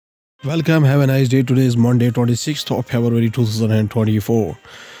Welcome, have a nice day. Today is Monday, 26th of February 2024.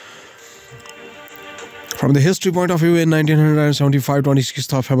 From the history point of view, in 1975,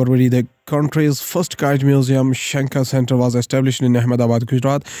 26th of February, the country's first kite museum, Shankar Center, was established in Ahmedabad,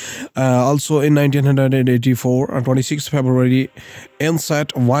 Gujarat. Also in 1984, on 26th February,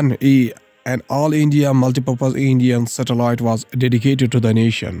 INSAT-1E, an all-India multipurpose Indian satellite, was dedicated to the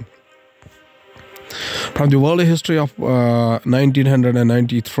nation. From the world history of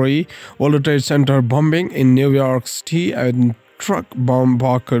 1993, World Trade Center bombing in New York City, and truck bomb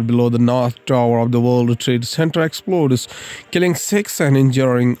bunker below the North Tower of the World Trade Center explodes, killing 6 and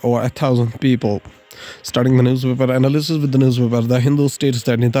injuring over 1,000 people. Starting the newspaper analysis with the newspaper, The Hindu states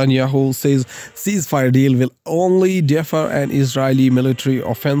that Netanyahu says ceasefire deal will only defer an Israeli military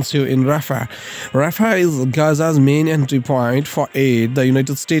offensive in Rafah. Rafah is Gaza's main entry point for aid. The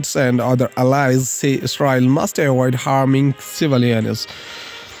United States and other allies say Israel must avoid harming civilians.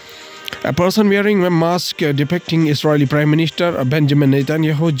 A person wearing a mask depicting Israeli Prime Minister Benjamin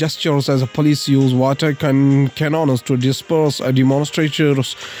Netanyahu gestures as police use water cannons to disperse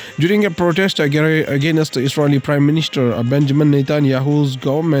demonstrators during a protest against Israeli Prime Minister Benjamin Netanyahu's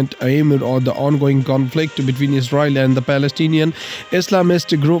government aimed at the ongoing conflict between Israel and the Palestinian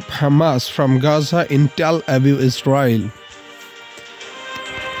Islamist group Hamas from Gaza in Tel Aviv, Israel.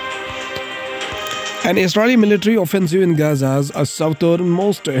 An Israeli military offensive in Gaza's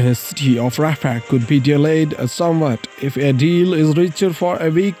southernmost city of Rafah could be delayed somewhat if a deal is reached for a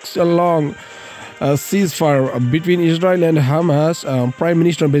weeks-long ceasefire between Israel and Hamas. Prime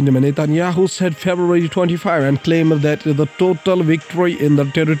Minister Benjamin Netanyahu said February 25 and claimed that the total victory in the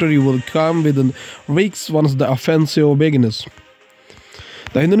territory will come within weeks once the offensive begins.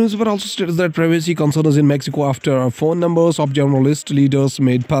 The Hindu newspaper also states that privacy concerns in Mexico after phone numbers of journalist leaders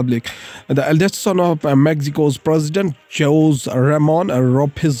made public. The eldest son of Mexico's president, Jose Ramon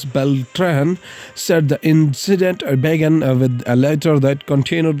Lopez Beltran, said the incident began with a letter that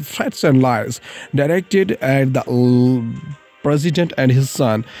contained threats and lies directed at the president and his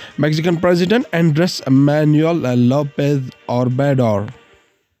son, Mexican President Andres Manuel Lopez Obrador.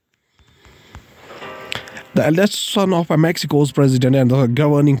 The eldest son of Mexico's president and the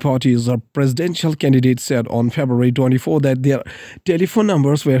governing party's presidential candidate said on February 24 that their telephone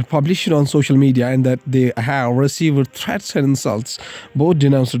numbers were published on social media and that they have received threats and insults. Both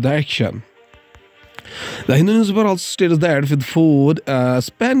denounced the action. The Hindu newspaper also states that with food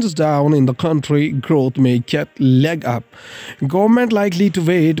spends down in the country, growth may get leg up. Government likely to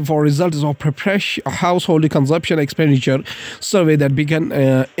wait for results of fresh household consumption expenditure survey that began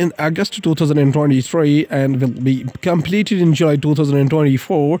in August 2023 and will be completed in July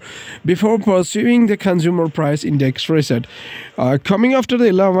 2024 before pursuing the consumer price index reset. Coming after the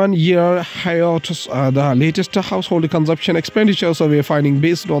 11-year hiatus, the latest household consumption expenditure survey finding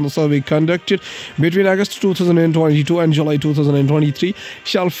based on the survey conducted between August 2022 and July 2023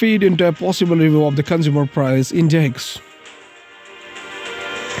 shall feed into a possible review of the consumer price index.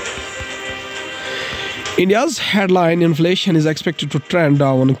 India's headline inflation is expected to trend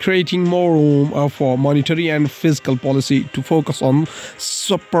down, creating more room for monetary and fiscal policy to focus on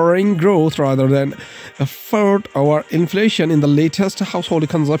spurring growth rather than effort over inflation in the latest household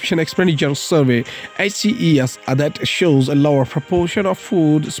consumption expenditure survey HCES that shows a lower proportion of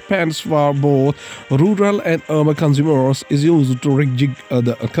food spent for both rural and urban consumers is used to rig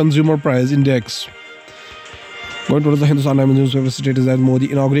the consumer price index. Going to the Hindustan Times newspaper states that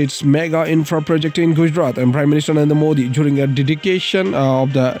Modi inaugurates mega infra project in Gujarat, and Prime Minister Narendra Modi during a dedication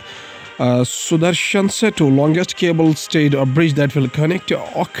of the Sudarshan Setu, longest cable-stayed bridge that will connect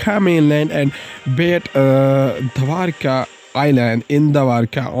Okha mainland and Bet Dwarka Island in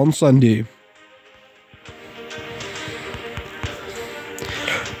Dwarka on Sunday.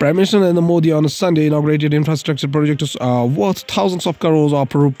 Prime Minister Narendra Modi on Sunday inaugurated infrastructure projects worth thousands of crores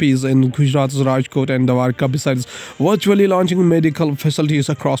of rupees in Gujarat's Rajkot and Dwarka, besides virtually launching medical facilities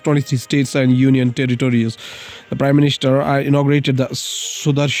across 23 states and union territories. The Prime Minister inaugurated the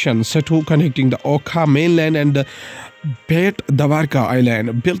Sudarshan Setu connecting the Okha mainland and the Bet Dwarka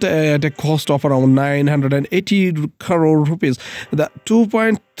Island, built at a cost of around 980 crore rupees. The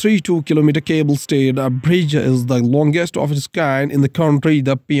 2.32-kilometer cable-stayed bridge is the longest of its kind in the country,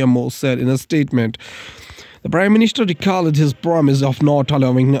 the PMO said in a statement. The Prime Minister recalled his promise of not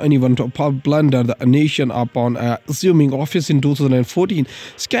allowing anyone to plunder the nation upon assuming office in 2014.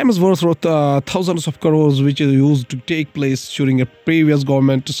 Scams worth thousands of crores, which used to take place during a previous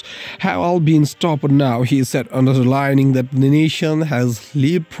governments, have all been stopped now, he said, underlining that the nation has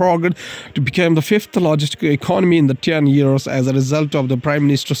leapfrogged to become the fifth largest economy in the 10 years as a result of the Prime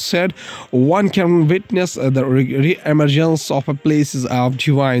Minister said. One can witness the re-emergence of places of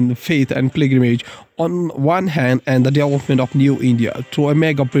divine faith and pilgrimage on one hand and the development of New India through a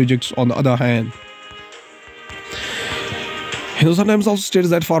mega projects on the other hand. Hindustan Times also states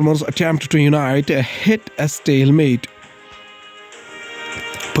that farmers attempt to unite hit a stalemate.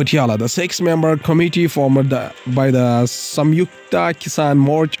 Patiala, the six-member committee formed by the Samyukta Kisan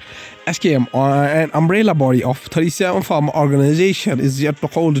Morcha SKM, an umbrella body of 37 farmer organizations, is yet to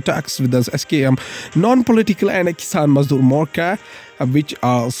hold talks with the SKM non-political and Kisan Mazdoor Morcha, which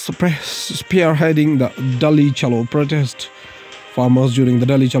are spearheading the Delhi Chalo protest. Farmers during the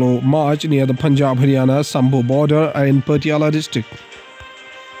Delhi Chalo march near the Punjab-Haryana Sambhu border in Patiala district.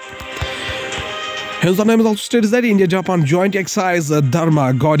 Hindustan Times also states that India-Japan joint exercise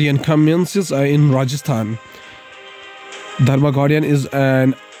Dharma Guardian commences in Rajasthan. Dharma Guardian is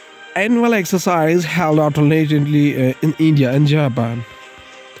an annual exercise held alternately in India and Japan.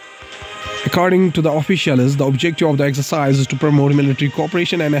 According to the officials, the objective of the exercise is to promote military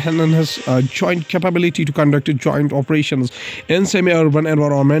cooperation and enhance joint capability to conduct joint operations in semi-urban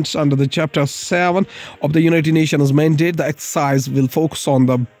environments under the Chapter 7 of the United Nations mandate. The exercise will focus on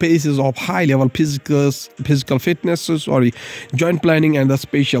the basis of high-level physical fitness, joint planning and the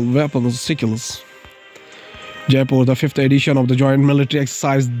special weapons skills. Jaipur, the 5th edition of the joint military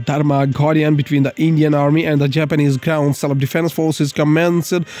exercise Dharma Guardian between the Indian Army and the Japanese Ground Self-Defense Forces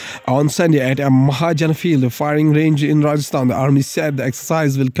commenced on Sunday at a Mahajan field firing range in Rajasthan. The army said the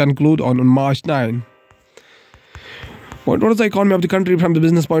exercise will conclude on March 9. What is the economy of the country from the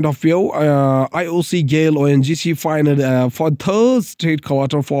business point of view? IOC, GAIL, ONGC fined for third straight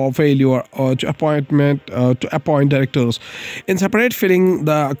quarter for failure to appoint directors. In separate filing,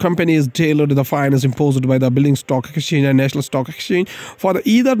 the companies tailored the fines imposed by the Building Stock Exchange and National Stock Exchange for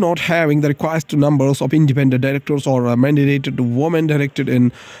either not having the required numbers of independent directors or mandated woman director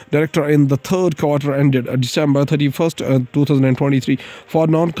in the third quarter ended December 31st, 2023. For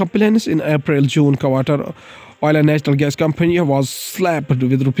non-compliance in April-June quarter, Oil and Natural Gas Company was slapped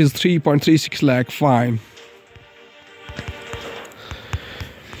with rupees 3.36 lakh fine.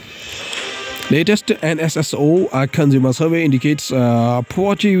 Latest NSSO consumer survey indicates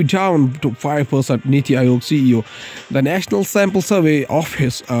poverty down to 5%, Niti Aayog CEO. The National Sample Survey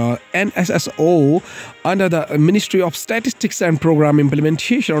Office, NSSO, under the Ministry of Statistics and Program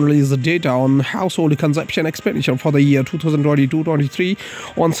Implementation, released the data on household consumption expenditure for the year 2022-23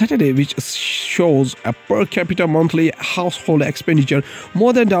 on Saturday, which shows a per capita monthly household expenditure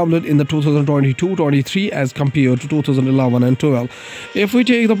more than doubled in the 2022-23 as compared to 2011 and 12. If we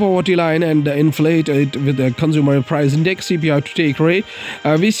take the poverty line and inflate it with the consumer price index CPI to take rate,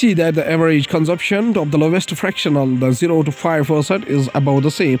 we see that the average consumption of the lowest fractional, the 0 to 5%, is about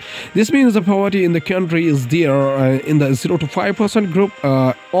the same. This means the poverty in the country is there in the 0 to 5% group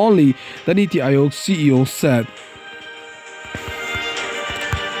only, the Niti Aayog CEO said.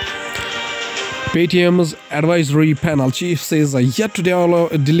 Paytm's advisory panel chief says yet to delve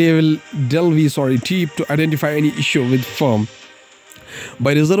deep to identify any issue with firm.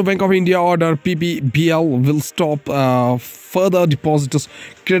 By Reserve Bank of India order, PPBL will stop further deposits,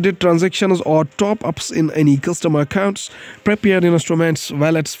 credit transactions or top-ups in any customer accounts, prepaid instruments,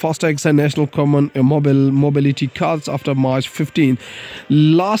 wallets, fastags and national common mobility cards after March 15.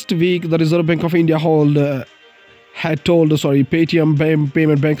 Last week, the Reserve Bank of India had told Paytm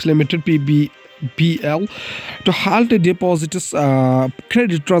Payment Banks Limited PPBL to halt deposits,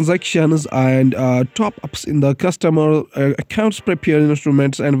 credit transactions and top-ups in the customer accounts, prepaid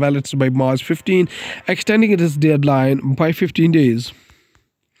instruments and wallets by March 15, extending its deadline by 15 days.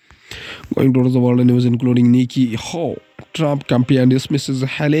 Going towards the world news, including Nikki Haley. Trump campaign dismisses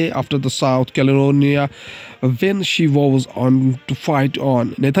Haley after the South Carolina win she vows on to fight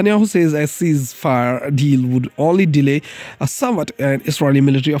on. Netanyahu says a ceasefire deal would only delay somewhat an Israeli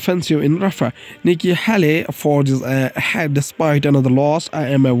military offensive in Rafah. Nikki Haley forges ahead despite another loss. I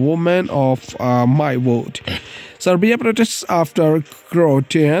am a woman of my vote. Serbia protests after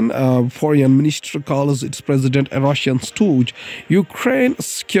Croatian foreign minister calls its president a Russian stooge. Ukraine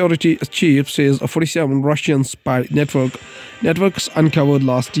security chief says 47 Russian spy networks uncovered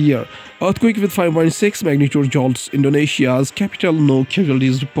last year. Earthquake with 5.6 magnitude jolts Indonesia's capital, no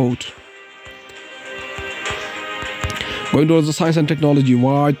casualties report. Going towards the science and technology,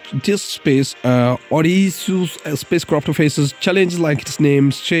 watch this space. Odysseus spacecraft faces challenges like its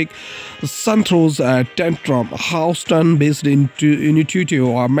name shake. The sun throws a tantrum. Houston based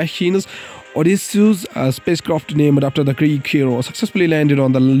intuitive machines. Odysseus, a spacecraft named after the Greek hero, successfully landed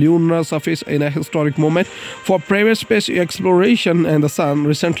on the lunar surface in a historic moment for private space exploration, and the sun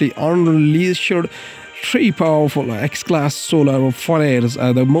recently unleashed three powerful X-class solar flares,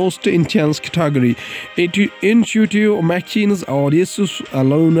 the most intense category. Intuitive machines, Odysseus, a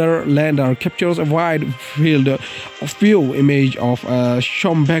lunar lander, captures a wide field of view image of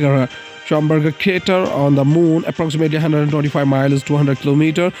Schlumberger crater on the moon, approximately 125 miles, 200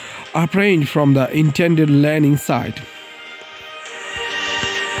 kilometers uprange from the intended landing site.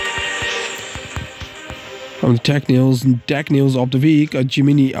 From the tech news of the week,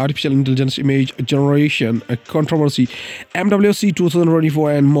 Gemini artificial intelligence image generation, a controversy, MWC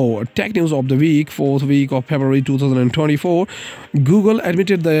 2024 and more. Tech news of the week, 4th week of February 2024. Google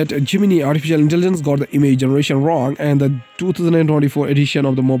admitted that Gemini artificial intelligence got the image generation wrong, and the 2024 edition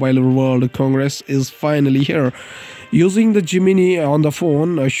of the Mobile World Congress is finally here. Using the Gemini on the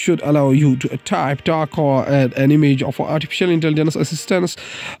phone should allow you to type, talk, or add an image of artificial intelligence assistance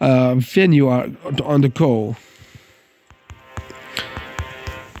when you are on the go.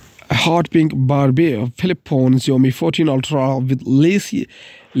 A hot pink Barbie flip phone Xiaomi 14 Ultra with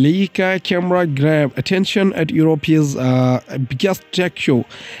Leica camera grab attention at Europe's biggest tech show.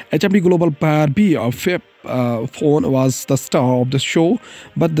 HP Global Barbie flip phone was the star of the show,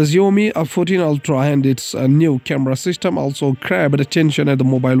 but the Xiaomi 14 Ultra and its new camera system also grabbed attention at the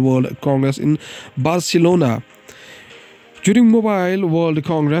Mobile World Congress in Barcelona. During Mobile World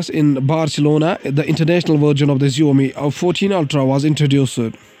Congress in Barcelona, the international version of the Xiaomi 14 Ultra was introduced.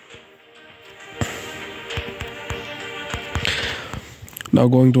 Now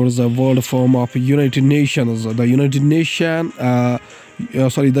going towards the World Forum of United Nations. The United Nations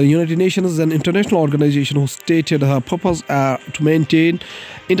is an international organization whose stated purpose to maintain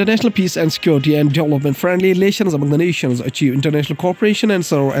international peace and security and development friendly relations among the nations, achieve international cooperation, and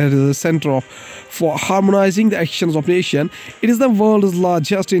serve as the center for harmonizing the actions of nations. It is the world's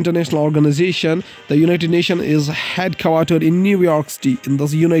largest international organization. The United Nations is headquartered in New York City in the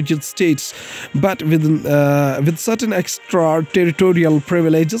United States, but with certain extraterritorial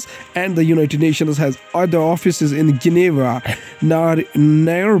privileges, and the United Nations has other offices in Geneva,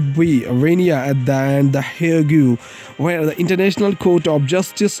 Nairobi, Kenya, and The Hague, where the International Court of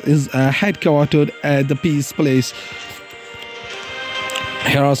Justice is headquartered at the Peace Place.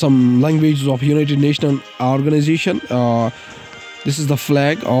 Here are some languages of United Nations organization. This is the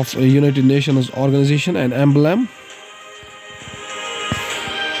flag of United Nations organization and emblem.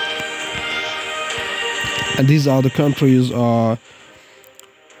 And these are the countries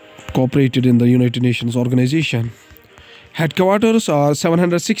cooperated in the United Nations organization. Headquarters are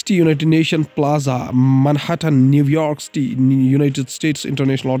 760 United Nations Plaza, Manhattan, New York City, United States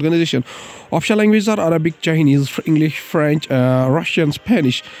International Organization. Official languages are Arabic, Chinese, English, French, Russian,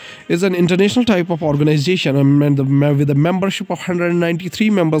 Spanish. It's an international type of organization with a membership of 193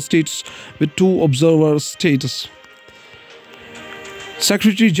 member states with 2 observer status.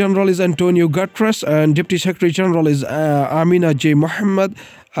 Secretary General is Antonio Guterres, and Deputy Secretary General is Amina J. Mohammed.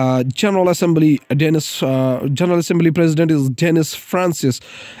 General Assembly President is Dennis Francis,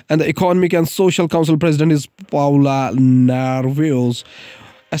 and the Economic and Social Council President is Paula Narvaez.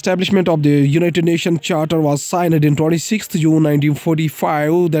 Establishment of the United Nations Charter was signed in 26th June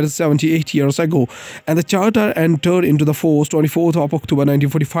 1945, that is 78 years ago, and the Charter entered into the force 24th of October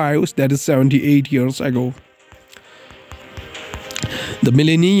 1945, that is 78 years ago. The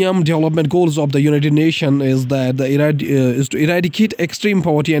Millennium Development Goals of the United Nations is to eradicate extreme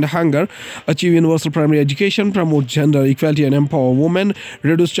poverty and hunger, achieve universal primary education, promote gender equality and empower women,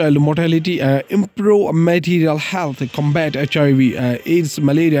 reduce child mortality, improve material health, combat HIV, AIDS,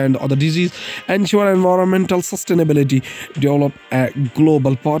 malaria and other diseases, ensure environmental sustainability, develop a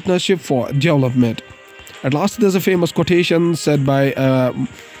global partnership for development. At last, there's a famous quotation said by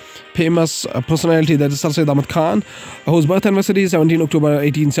famous personality, that is Sir Syed Ahmad Khan, whose birth anniversary is 17 October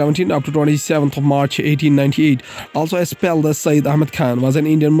 1817 up to 27th of March 1898. Also spelled Syed Ahmad Khan was an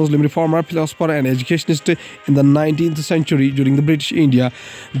Indian Muslim reformer, philosopher and educationist in the 19th century during the British India.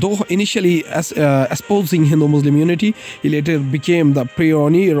 Though initially espousing Hindu-Muslim unity, he later became the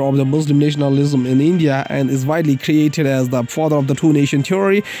pioneer of the Muslim nationalism in India and is widely credited as the father of the two-nation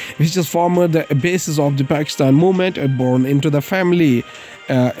theory, which is formed the basis of the Pakistan movement. Born into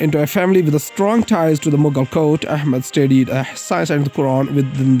a family with strong ties to the Mughal court, Ahmed studied science and the Quran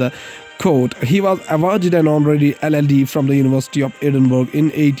within the court. He was awarded an honorary LLD from the University of Edinburgh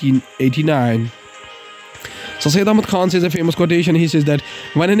in 1889. So Syed Ahmad Khan says a famous quotation. He says that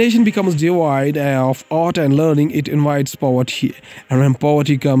when a nation becomes devoid of art and learning, it invites poverty. And when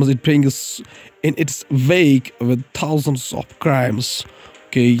poverty comes, it brings in its wake with thousands of crimes.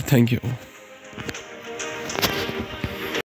 Okay, thank you.